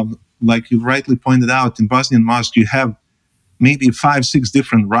like you rightly pointed out, in Bosnian mosque, you have maybe 5-6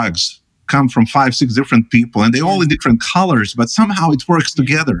 different rugs come from 5-6 different people, and they're all in different colors, but somehow it works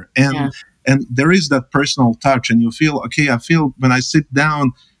together. And there is that personal touch, and you feel, okay, I feel when I sit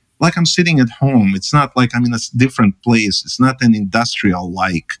down like I'm sitting at home. It's not like I'm in a different place. It's not an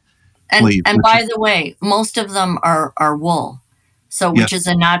industrial-like place. And by the way, most of them are wool, which is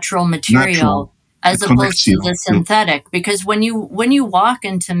a natural material, as opposed to the synthetic. Because when you walk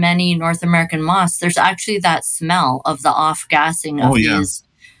into many North American mosques, there's actually that smell of the off-gassing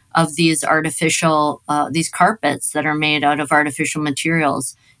of these artificial, these carpets that are made out of artificial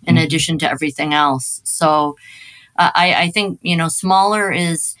materials, in addition to everything else. So I think, smaller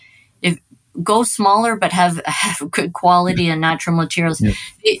is, go smaller, but have good quality and natural materials.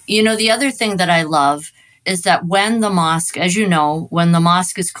 The other thing that I love is that when the mosque, as when the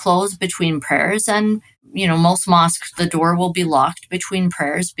mosque is closed between prayers, and most mosques, the door will be locked between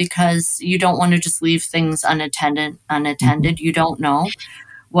prayers, because you don't want to just leave things unattended. You don't know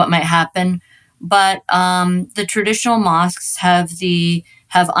what might happen. But the traditional mosques have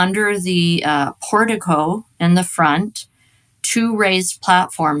under the portico in the front 2 raised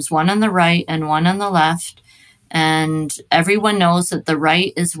platforms, one on the right and one on the left. And everyone knows that the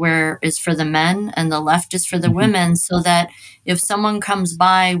right is for the men and the left is for the women, so that if someone comes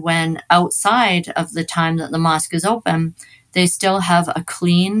by when outside of the time that the mosque is open, they still have a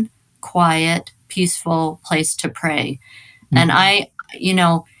clean, quiet, peaceful place to pray. And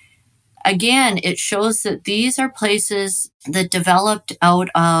again, it shows that these are places that developed out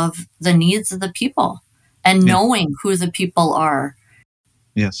of the needs of the people and knowing who the people are.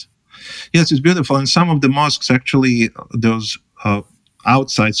 Yes, it's beautiful. And some of the mosques, actually, those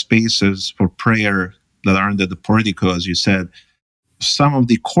outside spaces for prayer that are under the portico, as you said, some of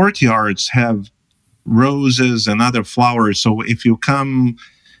the courtyards have roses and other flowers. So if you come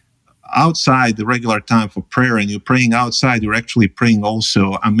outside the regular time for prayer and you're praying outside, you're actually praying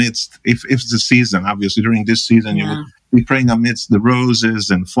also amidst, if it's the season, obviously during this season, you would be praying amidst the roses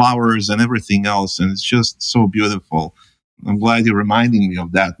and flowers and everything else. And it's just so beautiful. I'm glad you're reminding me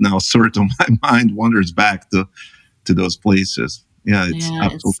of that now. Sort of my mind wanders back to those places. Yeah, it's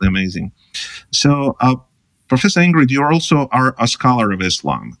absolutely amazing. So, Professor Ingrid, you also are a scholar of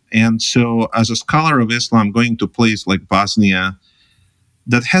Islam. And so as a scholar of Islam, going to a place like Bosnia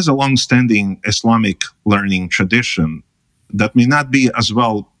that has a long-standing Islamic learning tradition that may not be as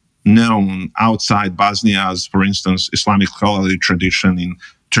well known outside Bosnia as, for instance, Islamic scholarly tradition in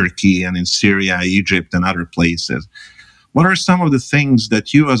Turkey and in Syria, Egypt, and other places. What are some of the things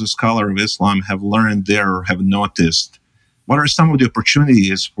that you as a scholar of Islam have learned there or have noticed? What are some of the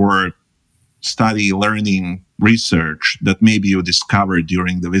opportunities for study, learning, research that maybe you discovered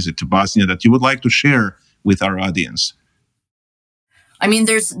during the visit to Bosnia that you would like to share with our audience? I mean,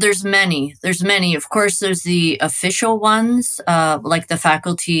 there's many. Of course, there's the official ones, like the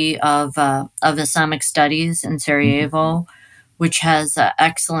Faculty of Islamic Studies in Sarajevo, which has an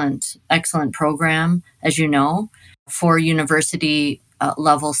excellent program, as you know, for university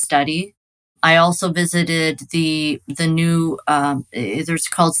level study. I also visited the new there's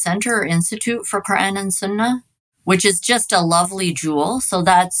called Center or Institute for Quran and Sunnah, which is just a lovely jewel. So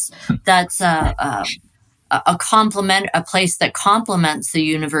that's a place that complements the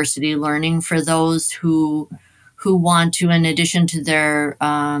university learning for those who want to, in addition to their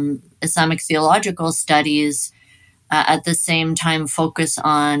Islamic theological studies, at the same time focus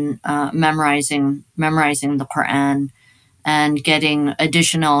on memorizing the Quran and getting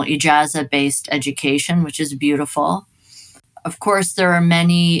additional ijazah-based education, which is beautiful. Of course, there are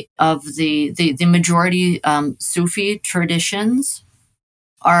many of the majority Sufi traditions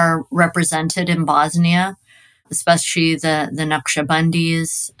are represented in Bosnia, especially the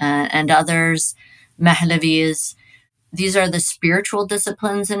Naqshbandis and others, Mahlavis. These are the spiritual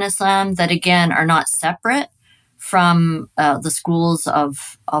disciplines in Islam that, again, are not separate from the schools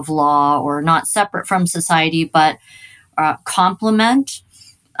of law or not separate from society, but complement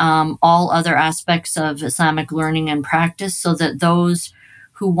all other aspects of Islamic learning and practice, so that those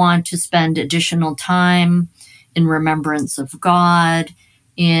who want to spend additional time in remembrance of God,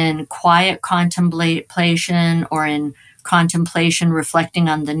 in quiet contemplation, or in contemplation reflecting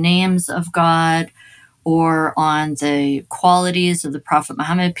on the names of God or on the qualities of the Prophet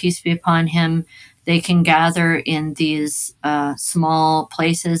Muhammad, peace be upon him, they can gather in these small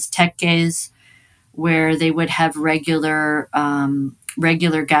places, tekke's, where they would have regular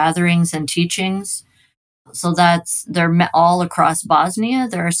gatherings and teachings. So they're all across Bosnia.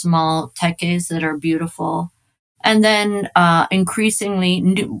 There are small tekke's that are beautiful. And then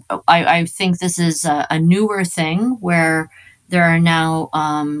increasingly, I think this is a newer thing where there are now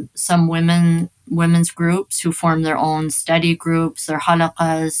some women's groups who form their own study groups, their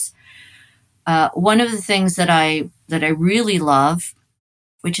halaqas. One of the things that I really love,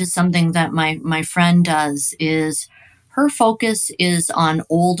 which is something that my friend does, is her focus is on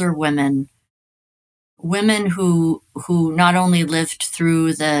older women who not only lived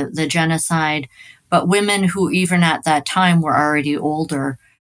through the genocide, but women who even at that time were already older.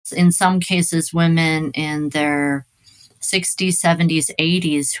 In some cases, women in their 60s, 70s,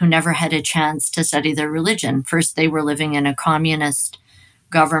 80s who never had a chance to study their religion. First, they were living in a communist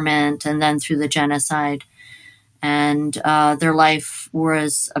government, and then through the genocide. And their life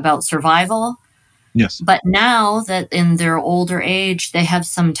was about survival. Yes. But now that in their older age, they have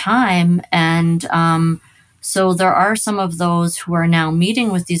some time. And so there are some of those who are now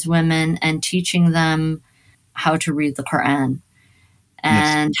meeting with these women and teaching them how to read the Quran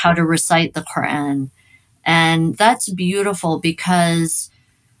and how to recite the Quran. And that's beautiful because,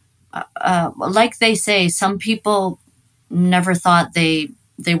 like they say, some people never thought they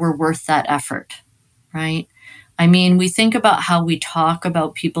were worth that effort, right? I mean, we think about how we talk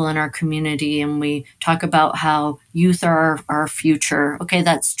about people in our community, and we talk about how youth are our future. Okay,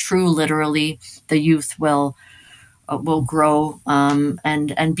 that's true. Literally, the youth will grow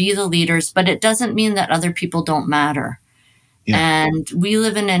and be the leaders, but it doesn't mean that other people don't matter. Yeah. And we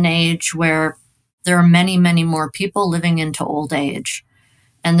live in an age where there are many, many more people living into old age.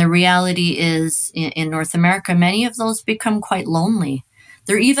 And the reality is, in North America, many of those become quite lonely.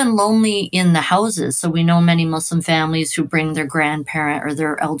 They're even lonely in the houses. So we know many Muslim families who bring their grandparent or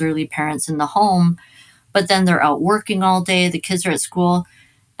their elderly parents in the home, but then they're out working all day, the kids are at school.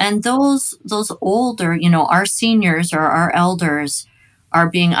 And those older, our seniors or our elders are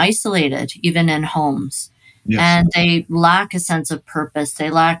being isolated, even in homes. Yes. And they lack a sense of purpose. They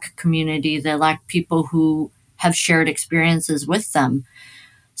lack community. They lack people who have shared experiences with them.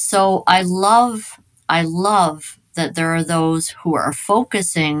 So I love that there are those who are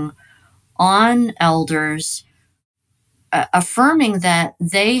focusing on elders, affirming that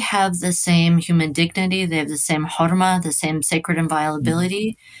they have the same human dignity, they have the same horma, the same sacred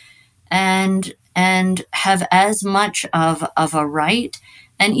inviolability, and have as much of a right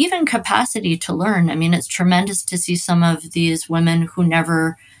and even capacity to learn. I mean, it's tremendous to see some of these women who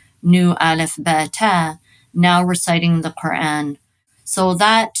never knew Alif Ba Ta now reciting the Quran. So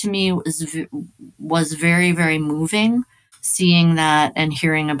that to me was very, very moving, seeing that and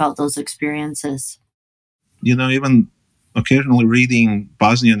hearing about those experiences. Even occasionally reading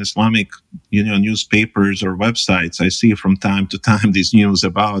Bosnian Islamic, newspapers or websites, I see from time to time this news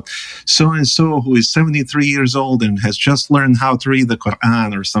about so and so who is 73 years old and has just learned how to read the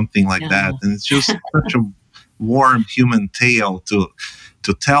Quran or something like that, and it's just such a warm human tale to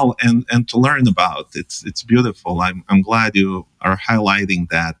tell and to learn about. It's beautiful. I'm glad you are highlighting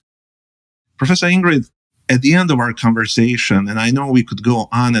that, Professor Ingrid. At the end of our conversation, and I know we could go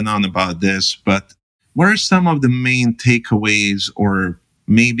on and on about this, but what are some of the main takeaways or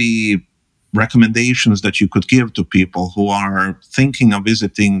maybe recommendations that you could give to people who are thinking of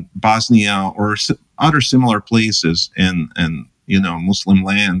visiting Bosnia or other similar places in Muslim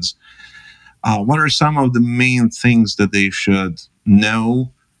lands? What are some of the main things that they should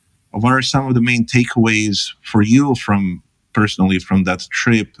know? What are some of the main takeaways for you personally from that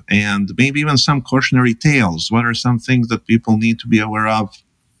trip, and maybe even some cautionary tales? What are some things that people need to be aware of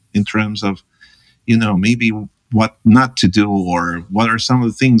in terms of, maybe what not to do, or what are some of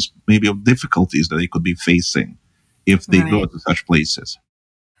the things maybe of difficulties that they could be facing if they go to such places?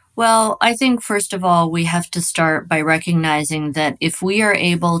 Well, I think first of all, we have to start by recognizing that if we are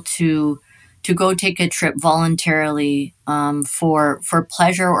able to go take a trip voluntarily, for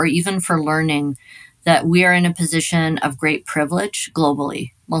pleasure or even for learning, that we are in a position of great privilege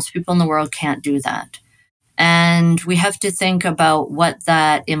globally. Most people in the world can't do that. And we have to think about what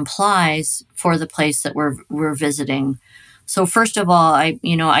that implies for the place that we're visiting. So first of all, I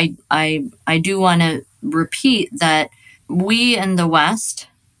do want to repeat that we in the West,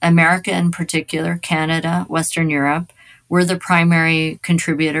 America in particular, Canada, Western Europe, we're the primary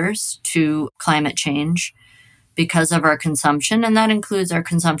contributors to climate change because of our consumption, and that includes our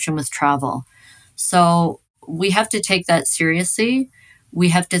consumption with travel. So we have to take that seriously. We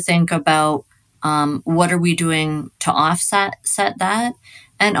have to think about what are we doing to offset that,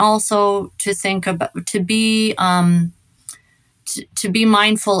 and also to think about to be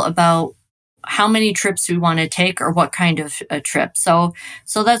mindful about how many trips we want to take or what kind of a trip. So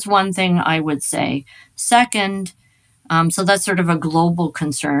that's one thing I would say. Second, so that's sort of a global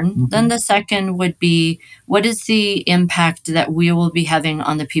concern. Mm-hmm. Then the second would be, what is the impact that we will be having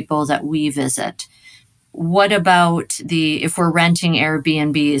on the people that we visit? What about if we're renting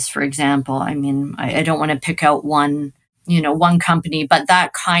Airbnbs, for example? I mean, I don't want to pick out one company, but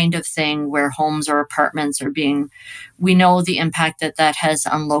that kind of thing where homes or apartments are we know the impact that has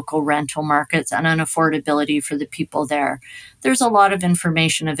on local rental markets and on affordability for the people there. There's a lot of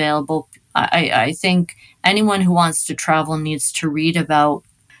information available. I think anyone who wants to travel needs to read about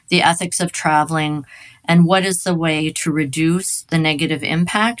the ethics of traveling and what is the way to reduce the negative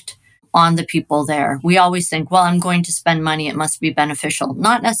impact on the people there. We always think, well, I'm going to spend money, it must be beneficial.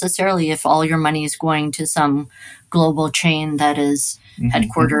 Not necessarily if all your money is going to some global chain that is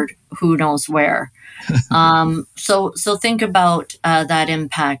headquartered who knows where. So think about that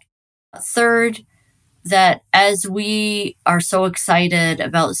impact. Third, that as we are so excited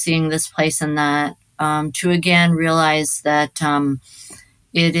about seeing this place and that, to again realize that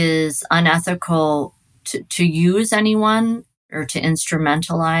it is unethical to use anyone or to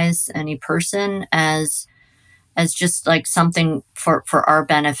instrumentalize any person as just like something for our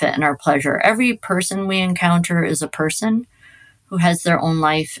benefit and our pleasure. Every person we encounter is a person who has their own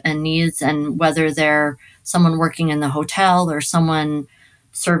life and needs, and whether they're someone working in the hotel or someone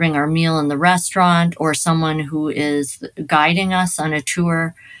serving our meal in the restaurant or someone who is guiding us on a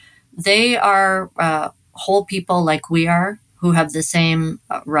tour, they are whole people like we are, who have the same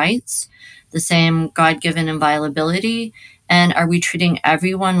rights, the same God-given inviolability. And are we treating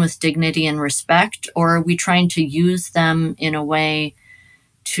everyone with dignity and respect, or are we trying to use them in a way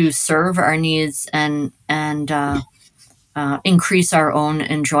to serve our needs and increase our own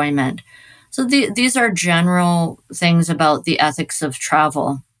enjoyment? So these are general things about the ethics of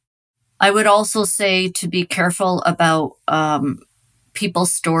travel. I would also say to be careful about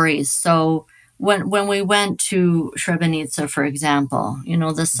people's stories. So when we went to Srebrenica, for example,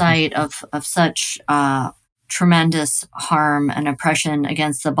 the site of such tremendous harm and oppression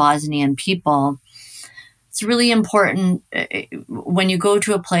against the Bosnian people, it's really important when you go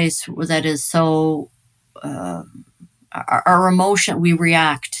to a place that is so, our emotion, we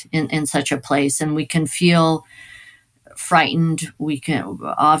react in such a place, and we can feel frightened. We can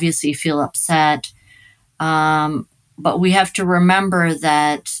obviously feel upset. But we have to remember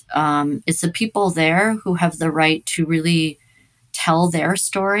that it's the people there who have the right to really tell their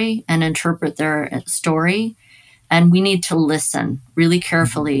story and interpret their story. And we need to listen really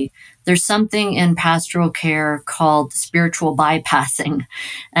carefully. There's something in pastoral care called spiritual bypassing.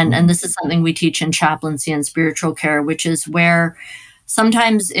 And this is something we teach in chaplaincy and spiritual care, which is where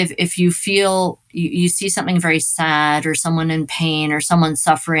sometimes if you feel, you see something very sad or someone in pain or someone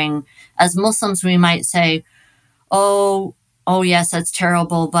suffering, as Muslims, we might say, oh yes, that's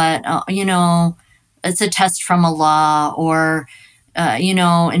terrible, but, it's a test from Allah, or,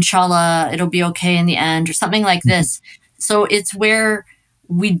 inshallah, it'll be okay in the end, or something like this. So it's where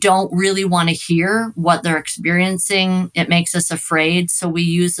we don't really want to hear what they're experiencing. It makes us afraid. So we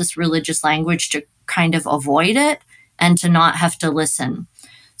use this religious language to kind of avoid it and to not have to listen.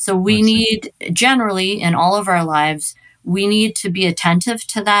 So we need, generally, in all of our lives, we need to be attentive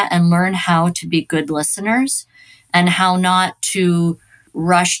to that and learn how to be good listeners and how not to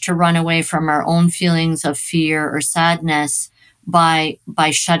rush to run away from our own feelings of fear or sadness by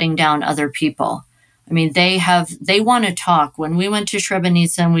shutting down other people. I mean, they want to talk. When we went to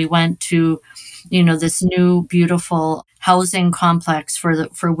Srebrenica and we went to, this new beautiful housing complex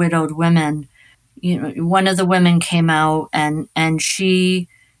for widowed women, one of the women came out and she,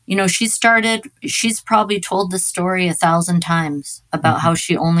 she's probably told the story 1,000 times about how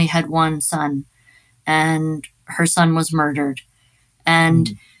she only had one son and her son was murdered.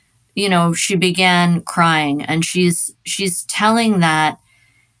 And, she began crying, and she's telling that.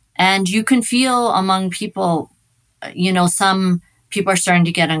 And you can feel among people, some people are starting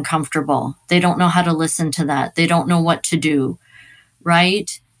to get uncomfortable. They don't know how to listen to that. They don't know what to do.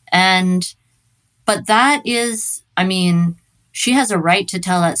 Right. But that is, she has a right to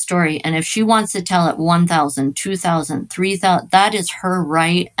tell that story. And if she wants to tell it 1,000, 2,000, 3,000, that is her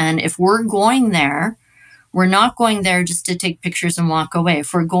right. And if we're going there, we're not going there just to take pictures and walk away.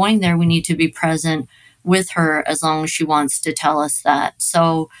 If we're going there, we need to be present with her as long as she wants to tell us that.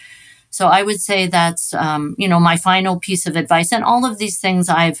 So I would say that's, my final piece of advice. And all of these things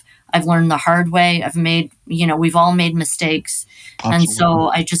I've learned the hard way. I've made, we've all made mistakes. Absolutely. And so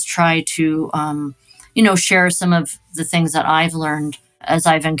I just try to, share some of the things that I've learned as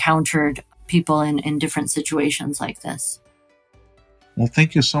I've encountered people in different situations like this. Well,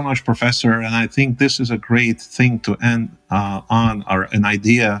 thank you so much, Professor. And I think this is a great thing to end on, or an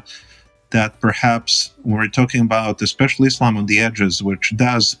idea that perhaps when we're talking about especially Islam on the edges, which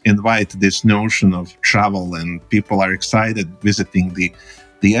does invite this notion of travel and people are excited visiting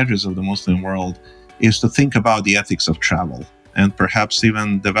the edges of the Muslim world, is to think about the ethics of travel and perhaps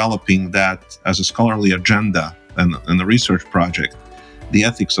even developing that as a scholarly agenda and a research project. The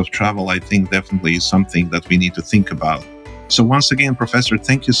ethics of travel, I think, definitely is something that we need to think about. So once again, Professor,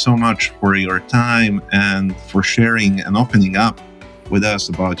 thank you so much for your time and for sharing and opening up with us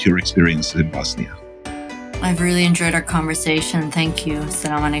about your experiences in Bosnia. I've really enjoyed our conversation. Thank you.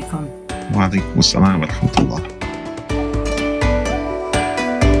 Assalamu alaikum. Wa alaikum assalam wa rahmatullah.